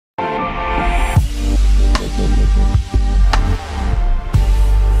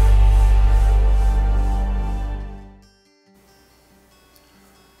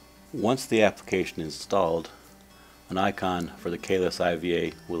Once the application is installed, an icon for the Kaelus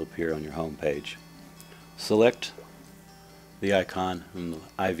iVA will appear on your home page. Select the icon and the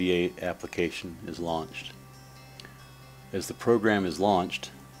iVA application is launched. As the program is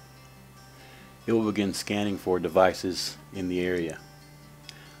launched, it will begin scanning for devices in the area.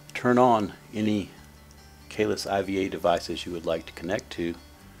 Turn on any Kaelus iVA devices you would like to connect to,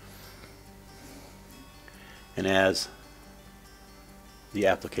 and as the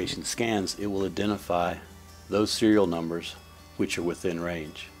application scans, it will identify those serial numbers which are within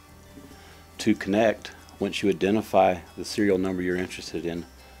range. To connect, once you identify the serial number you're interested in,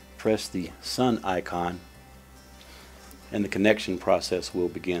 press the sun icon and the connection process will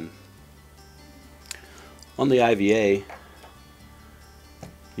begin. On the iVA,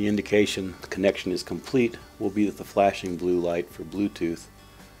 the indication the connection is complete will be that the flashing blue light for Bluetooth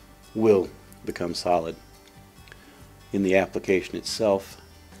will become solid. In the application itself,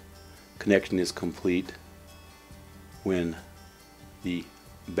 connection is complete when the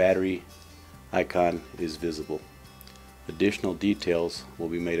battery icon is visible. Additional details will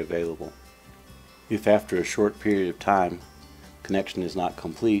be made available. If after a short period of time connection is not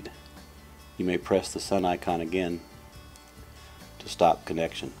complete, you may press the sun icon again to stop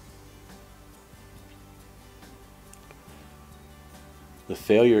connection. The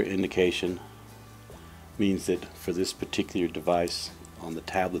failure indication means that for this particular device on the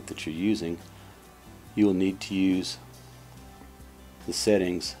tablet that you're using, you will need to use the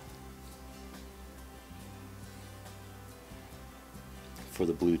settings for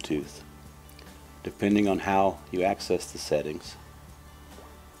the Bluetooth. Depending on how you access the settings,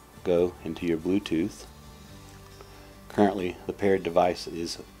 go into your Bluetooth. Currently the paired device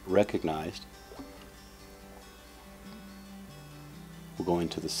is recognized. We'll go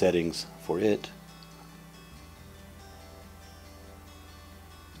into the settings for it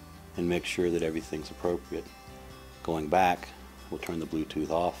and make sure that everything's appropriate. Going back, we'll turn the Bluetooth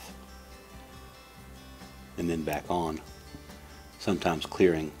off and then back on, sometimes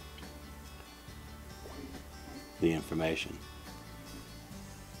clearing the information.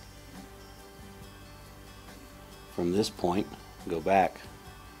 From this point, go back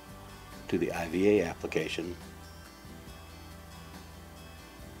to the iVA application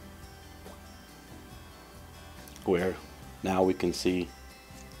where now we can see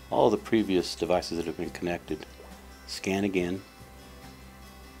all the previous devices that have been connected. Scan again.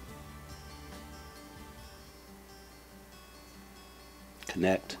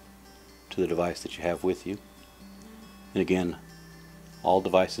 Connect to the device that you have with you. And again, all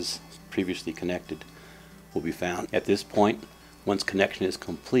devices previously connected will be found. At this point, once connection is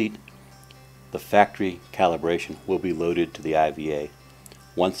complete, the factory calibration will be loaded to the iVA.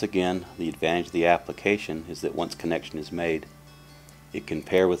 Once again, the advantage of the application is that once connection is made, it can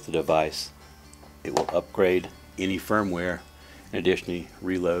pair with the device, it will upgrade any firmware, and additionally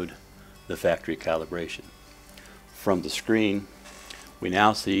reload the factory calibration. From the screen, we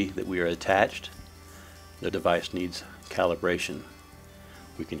now see that we are attached. The device needs calibration.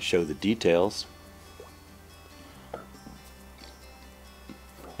 We can show the details,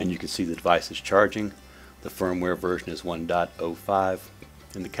 and you can see the device is charging. The firmware version is 1.05,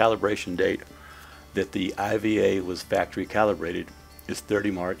 and the calibration date that the iVA was factory calibrated is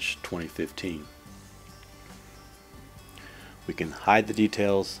 30 March 2015. We can hide the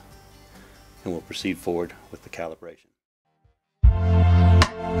details and we'll proceed forward with the calibration.